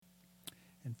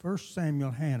In 1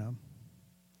 Samuel, Hannah,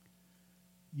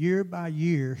 year by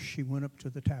year, she went up to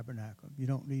the tabernacle. You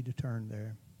don't need to turn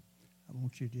there. I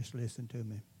want you to just listen to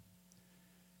me.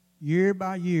 Year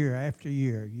by year after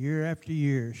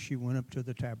year, she went up to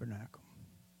the tabernacle.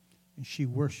 And she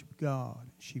worshiped God.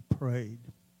 She prayed.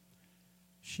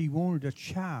 She wanted a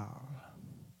child,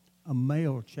 a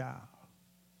male child.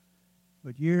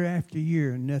 But year after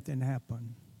year, nothing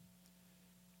happened.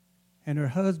 And her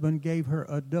husband gave her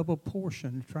a double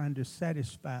portion trying to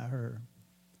satisfy her.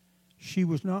 She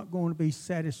was not going to be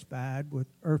satisfied with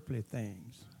earthly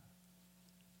things.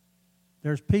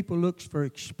 There's people who look for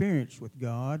experience with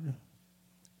God.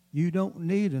 You don't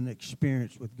need an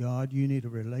experience with God. You need a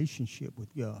relationship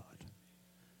with God.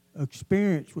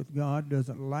 Experience with God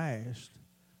doesn't last,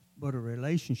 but a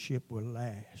relationship will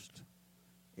last.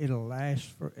 It'll last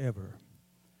forever.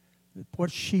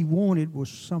 What she wanted was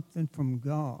something from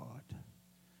God.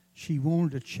 She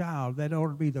wanted a child. That ought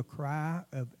to be the cry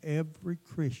of every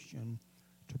Christian,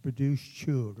 to produce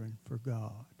children for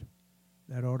God.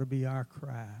 That ought to be our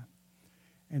cry.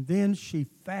 And then she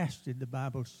fasted, the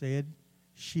Bible said.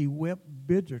 She wept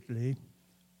bitterly,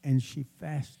 and she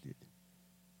fasted.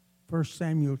 1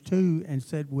 Samuel 2, and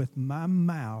said, with my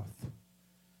mouth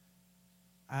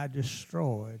I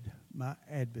destroyed my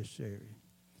adversary.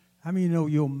 How many know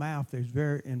your mouth is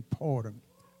very important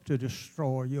to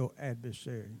destroy your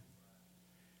adversary?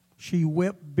 She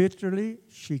wept bitterly,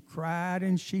 she cried,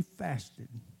 and she fasted.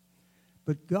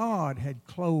 But God had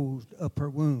closed up her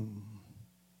womb.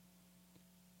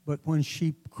 But when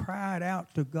she cried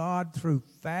out to God through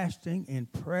fasting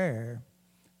and prayer,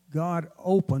 God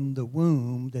opened the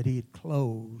womb that he had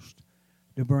closed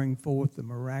to bring forth the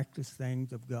miraculous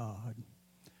things of God.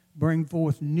 Bring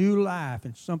forth new life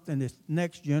and something this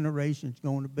next generation is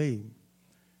going to be.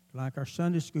 Like our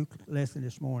Sunday school lesson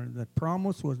this morning, the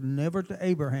promise was never to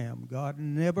Abraham. God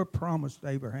never promised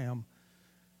Abraham.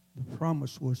 The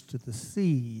promise was to the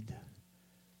seed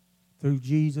through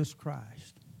Jesus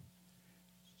Christ.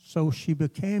 So she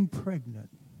became pregnant.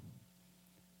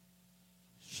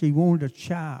 She wanted a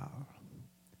child.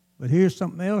 But here's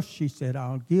something else she said,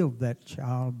 I'll give that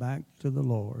child back to the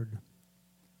Lord.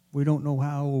 We don't know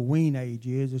how old wean age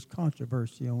is. There's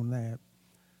controversy on that.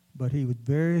 But he was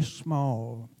very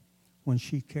small when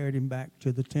she carried him back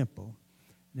to the temple.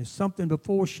 And there's something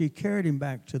before she carried him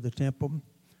back to the temple.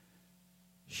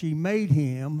 She made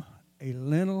him a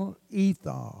linen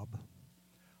ephod.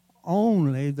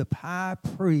 Only the high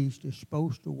priest is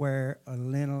supposed to wear a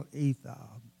linen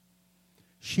ephod.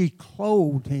 She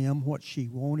clothed him what she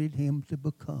wanted him to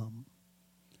become.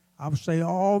 I would say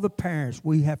all the parents,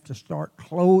 we have to start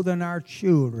clothing our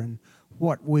children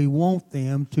what we want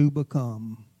them to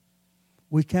become.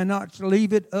 We cannot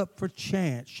leave it up for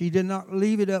chance. She did not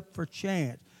leave it up for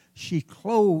chance. She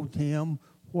clothed him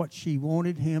what she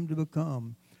wanted him to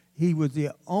become. He was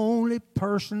the only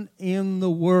person in the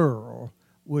world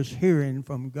was hearing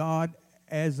from God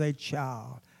as a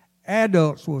child.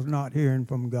 Adults was not hearing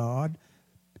from God.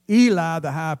 Eli,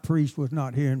 the high priest, was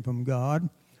not hearing from God.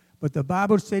 But the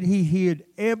Bible said he hid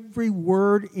every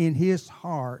word in his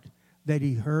heart that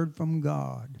he heard from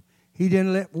God. He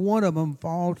didn't let one of them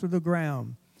fall to the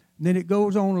ground. And then it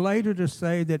goes on later to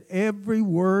say that every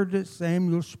word that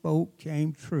Samuel spoke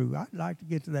came true. I'd like to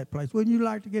get to that place. Wouldn't you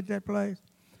like to get to that place?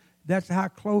 That's how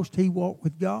close he walked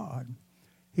with God.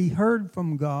 He heard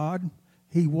from God.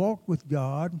 He walked with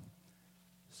God.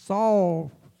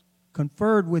 Saul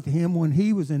conferred with him when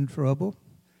he was in trouble.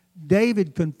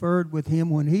 David conferred with him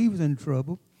when he was in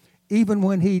trouble. Even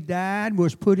when he died,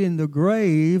 was put in the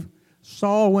grave,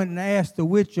 Saul went and asked the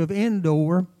witch of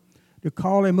Endor to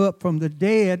call him up from the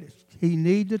dead. He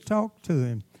needed to talk to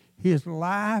him. His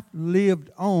life lived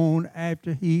on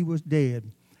after he was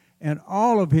dead. And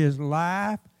all of his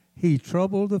life, he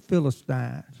troubled the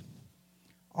Philistines.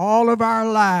 All of our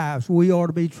lives, we ought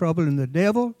to be troubling the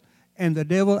devil, and the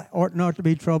devil ought not to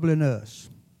be troubling us.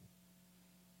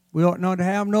 We ought not to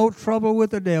have no trouble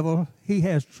with the devil. He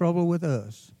has trouble with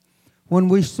us. When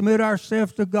we submit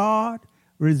ourselves to God,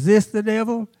 resist the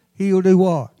devil, he'll do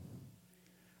what?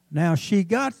 Now, she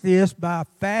got this by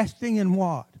fasting and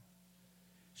what?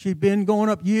 She'd been going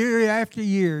up year after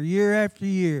year, year after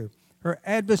year. Her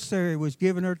adversary was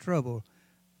giving her trouble.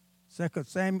 1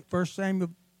 Samuel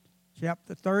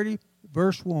chapter 30,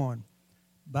 verse 1.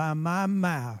 By my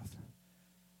mouth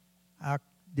I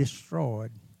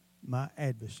destroyed my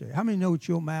adversary. How many know that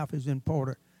your mouth is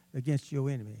important against your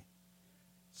enemy?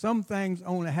 Some things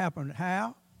only happen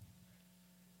how?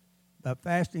 By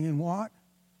fasting and what?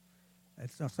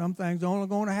 Some things only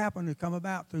going to happen to come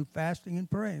about through fasting and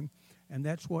praying. And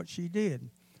that's what she did.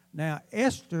 Now,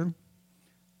 Esther,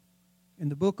 In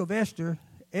the book of Esther,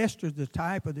 Esther is the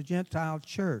type of the Gentile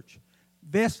church.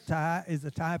 Vesti is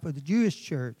the type of the Jewish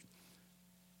church.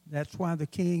 That's why the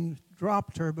king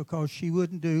dropped her, because she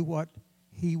wouldn't do what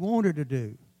he wanted to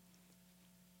do.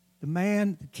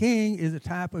 The king, is a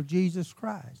type of Jesus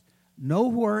Christ.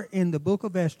 Nowhere in the book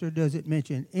of Esther does it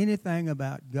mention anything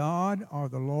about God or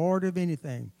the Lord of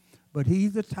anything. But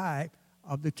he's the type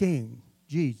of the king,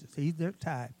 Jesus. He's their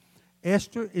type.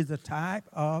 Esther is a type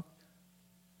of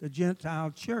the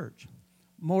Gentile church.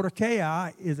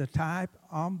 Mordecai is a type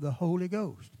of the Holy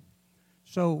Ghost.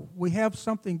 So we have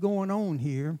something going on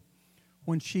here.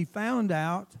 When she found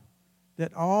out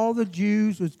that all the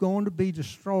Jews was going to be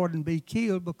destroyed and be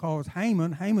killed because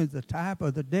Haman's the type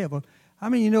of the devil. How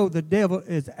many of you know the devil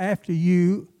is after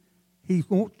you? He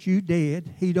wants you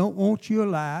dead. He don't want you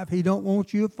alive. He don't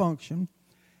want you to function.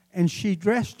 And she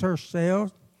dressed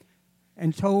herself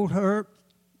and told her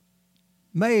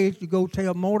maid to go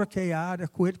tell Mordecai to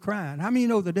quit crying. How many of you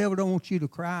know the devil don't want you to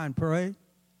cry and pray?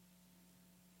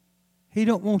 He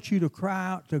don't want you to cry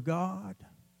out to God.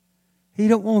 He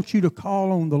don't want you to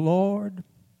call on the Lord.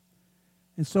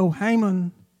 And so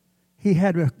Haman, he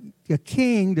had a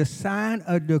king to sign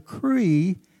a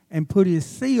decree and put his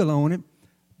seal on it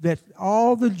that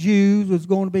all the Jews was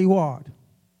going to be what?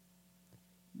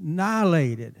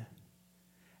 Annihilated.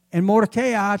 And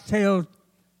Mordecai tells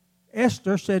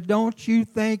Esther, said, don't you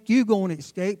think you're going to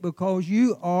escape because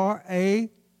you are a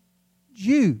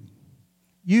Jew.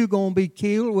 You're going to be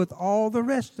killed with all the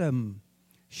rest of them.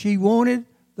 She wanted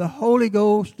the Holy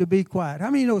Ghost to be quiet. How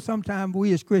many know sometimes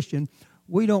we as Christians,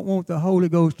 we don't want the Holy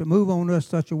Ghost to move on us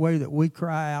such a way that we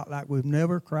cry out like we've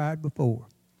never cried before.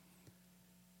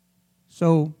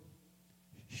 So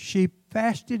she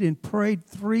fasted and prayed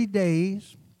 3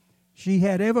 days. She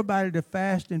had everybody to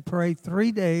fast and pray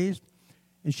 3 days.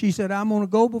 And she said, I'm going to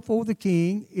go before the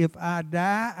king. If I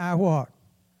die, I what?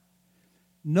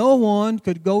 No one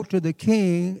could go to the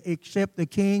king except the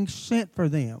king sent for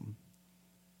them.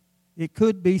 It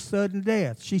could be sudden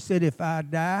death. She said, if I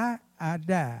die, I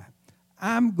die.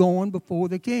 I'm going before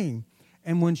the king.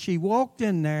 And when she walked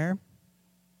in there,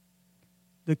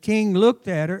 the king looked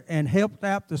at her and helped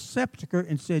out the sepulchre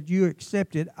and said, you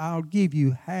accepted. I'll give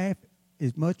you half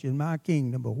as much in my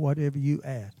kingdom of whatever you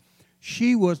ask.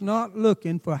 She was not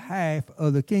looking for half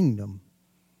of the kingdom.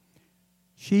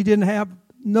 She didn't have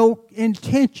no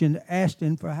intention of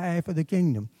asking for half of the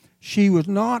kingdom. She was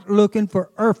not looking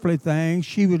for earthly things.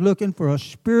 She was looking for a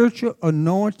spiritual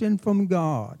anointing from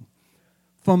God,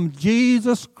 from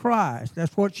Jesus Christ.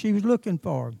 That's what she was looking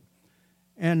for.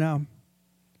 And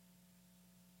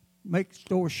make the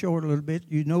story short a little bit.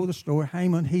 You know the story.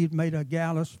 Haman, he had made a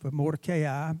gallows for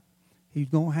Mordecai. He's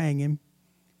going to hang him.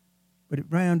 But it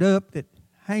round up that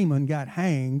Haman got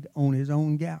hanged on his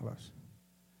own gallows.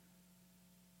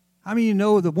 How many of you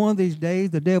know that one of these days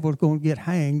the devil's going to get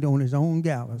hanged on his own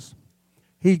gallows?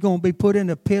 He's going to be put in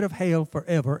the pit of hell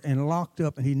forever and locked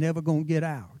up, and he's never going to get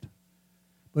out.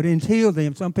 But until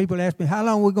then, some people ask me, how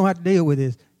long are we going to have to deal with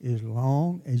this? As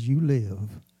long as you live.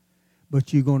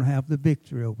 But you're going to have the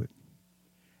victory over it.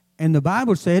 And the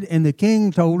Bible said, and the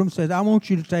king told him, said, I want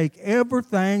you to take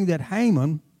everything that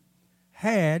Haman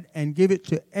had and give it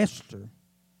to Esther.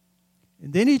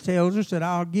 And then he tells her, said,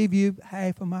 I'll give you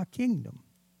half of my kingdom.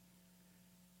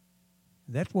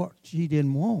 That's what she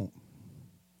didn't want.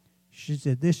 She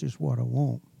said, this is what I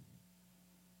want.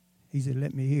 He said,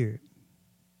 let me hear it.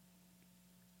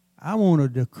 I want a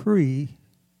decree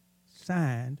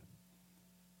signed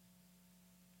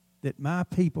that my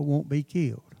people won't be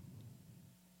killed.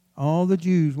 All the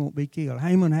Jews won't be killed.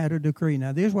 Haman had a decree.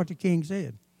 Now, this is what the king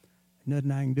said.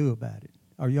 Nothing I can do about it.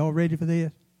 Are y'all ready for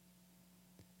this?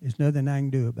 There's nothing I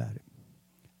can do about it.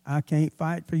 I can't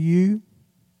fight for you.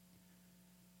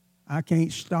 I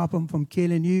can't stop them from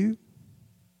killing you.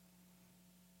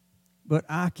 But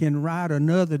I can write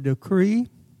another decree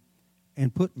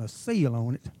and put my seal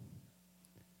on it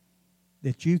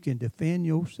that you can defend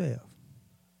yourself.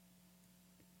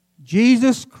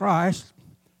 Jesus Christ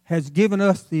has given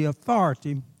us the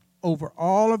authority over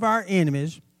all of our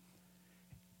enemies.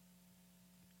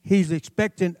 He's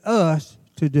expecting us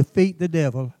to defeat the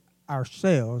devil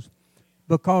ourselves,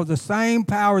 because the same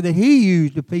power that he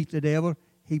used to defeat the devil,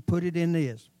 he put it in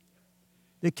this.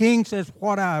 The king says,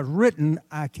 what I've written,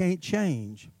 I can't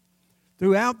change.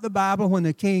 Throughout the Bible, when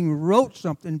the king wrote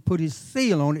something, put his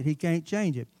seal on it, he can't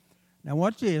change it. Now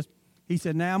watch this. He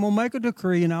said, now I'm going to make a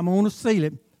decree and I'm going to seal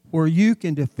it where you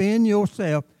can defend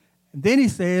yourself. And then he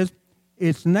says,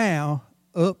 it's now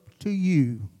up to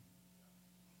you.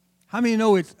 How many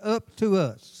know it's up to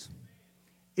us?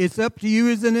 It's up to you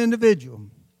as an individual.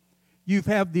 You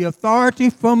have the authority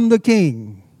from the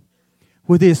king.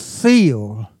 with his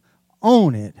seal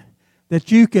on it, that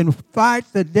you can fight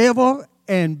the devil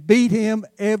and beat him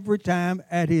every time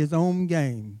at his own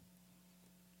game.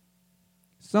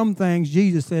 Some things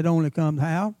Jesus said only comes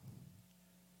how?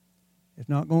 It's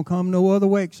not going to come no other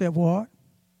way except what?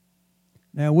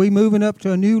 Now we're moving up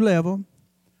to a new level,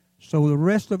 so the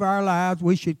rest of our lives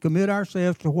we should commit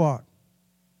ourselves to what?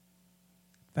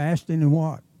 Fasting and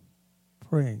what?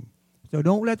 Praying. So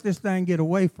don't let this thing get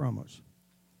away from us.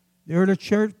 The early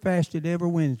church fasted every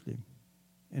Wednesday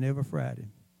and every Friday.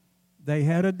 They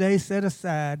had a day set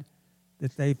aside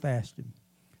that they fasted.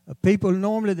 People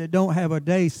normally that don't have a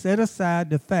day set aside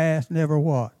to fast never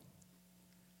what?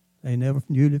 They never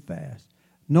usually fast.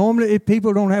 Normally if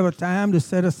people don't have a time to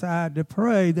set aside to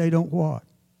pray, they don't what?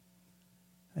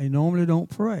 They normally don't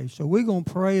pray. So we're going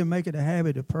to pray and make it a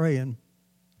habit of praying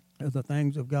of the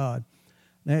things of God.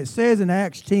 Now it says in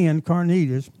Acts 10,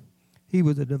 Cornelius, he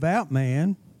was a devout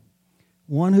man,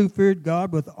 one who feared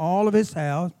God with all of his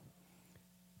house.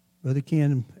 Brother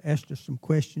Ken asked us some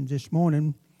questions this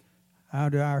morning. How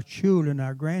do our children,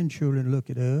 our grandchildren look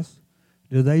at us?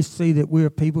 Do they see that we're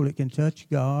people that can touch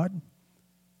God?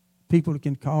 People that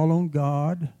can call on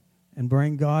God and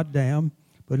bring God down?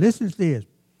 But listen to this.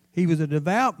 He was a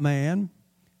devout man,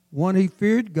 one who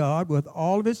feared God with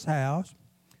all of his house,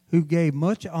 who gave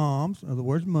much alms, in other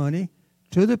words, money,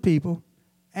 to the people,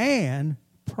 and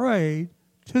prayed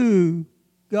to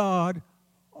God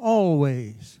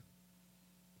always.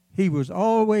 He was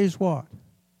always what?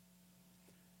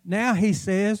 Now he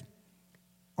says,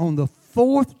 on the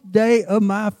fourth day of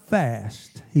my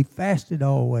fast, he fasted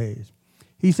always.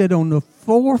 He said, on the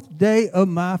fourth day of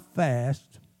my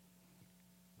fast,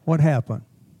 what happened?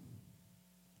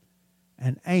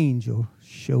 An angel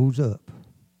shows up.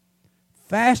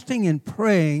 Fasting and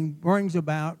praying brings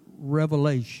about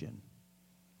revelation.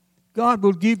 God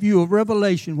will give you a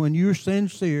revelation when you're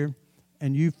sincere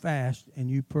and you fast and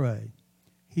you pray.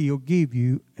 He'll give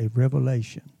you a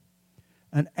revelation.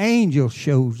 An angel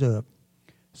shows up,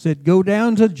 said, go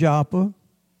down to Joppa,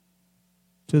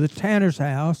 to the tanner's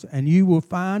house, and you will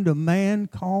find a man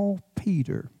called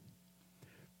Peter.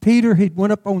 Peter, he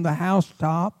went up on the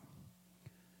housetop,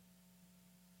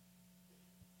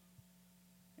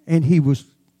 and he was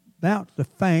about to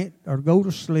faint or go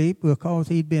to sleep because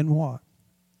he'd been what?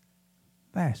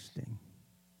 Fasting.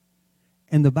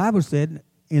 And the Bible said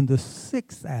in the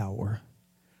 6th hour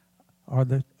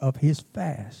of his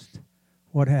fast,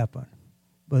 what happened?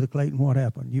 Brother Clayton, what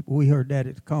happened? We heard that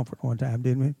at the conference one time,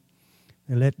 didn't we?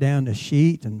 They let down the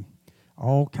sheet and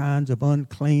all kinds of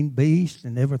unclean beasts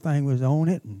and everything was on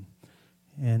it.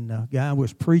 And a guy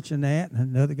was preaching that,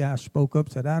 and another guy spoke up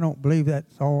and said, I don't believe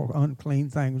that's all unclean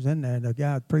things in there. And the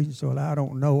guy was preaching said, well, I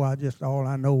don't know. All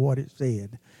I know what it said.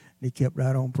 And he kept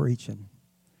right on preaching.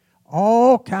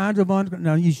 All kinds of unclean.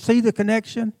 Now, you see the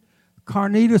connection?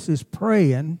 Cornelius is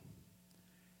praying.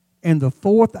 In the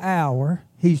 4th hour,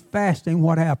 he's fasting.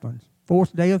 What happens?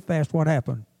 4th day of fast, what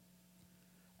happened?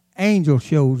 Angel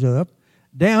shows up.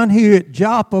 Down here at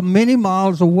Joppa, many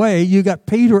miles away, you got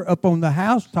Peter up on the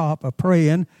housetop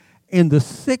praying. In the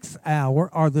 6th hour,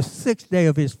 or the 6th day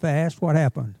of his fast, what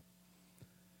happened?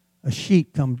 A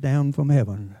sheet comes down from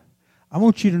heaven. I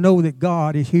want you to know that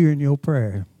God is hearing your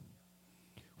prayer.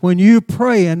 When you're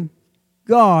praying,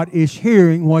 God is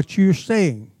hearing what you're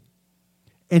saying.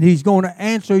 And he's going to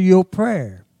answer your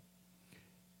prayer.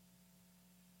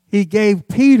 He gave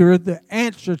Peter the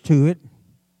answer to it.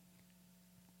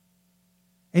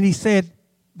 And he said,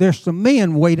 there's some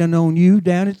men waiting on you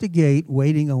down at the gate,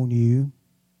 waiting on you.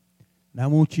 And I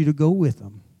want you to go with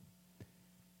them.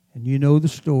 And you know the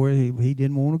story. He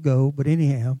didn't want to go. But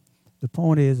anyhow, the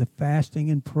point is that fasting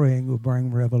and praying will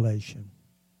bring revelation.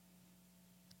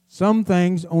 Some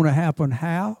things want to happen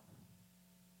how?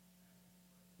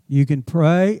 You can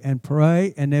pray and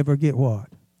never get what?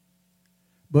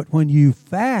 But when you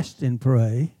fast and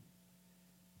pray,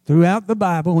 throughout the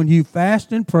Bible, when you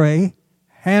fast and pray,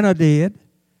 Hannah did,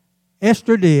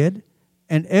 Esther did,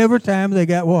 and every time they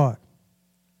got what?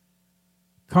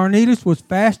 Cornelius was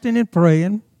fasting and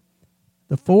praying.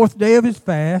 The 4th day of his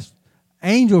fast,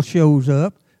 angel shows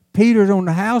up. Peter's on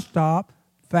the housetop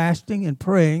fasting and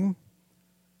praying.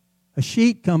 A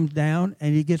sheet comes down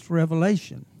and he gets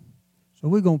revelation. So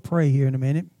we're going to pray here in a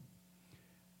minute.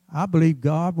 I believe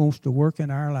God wants to work in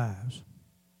our lives.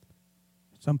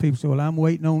 Some people say, well, I'm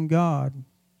waiting on God.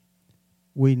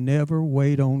 We never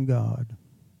wait on God.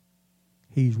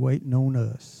 He's waiting on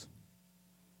us.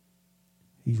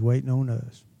 He's waiting on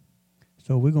us.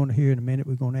 So we're going to hear in a minute,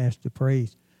 we're going to ask the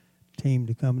praise team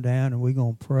to come down and we're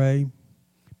going to pray.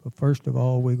 But first of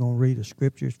all, we're going to read the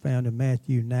scriptures found in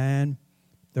Matthew 9,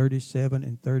 37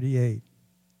 and 38.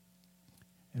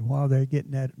 And while they're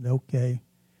getting that, okay.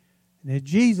 And then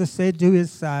Jesus said to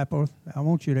his disciples, I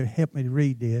want you to help me to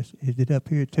read this. Is it up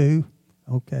here too?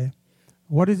 Okay.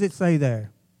 What does it say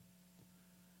there?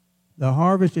 The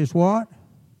harvest is what?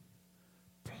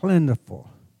 Plentiful.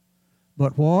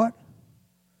 But what?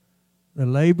 The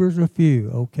laborers are few.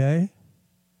 Okay.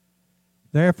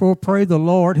 Therefore pray the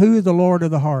Lord. Who is the Lord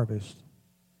of the harvest?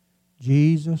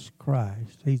 Jesus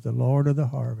Christ. He's the Lord of the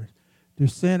harvest. To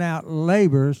send out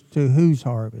laborers to whose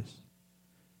harvest?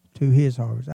 To his harvest.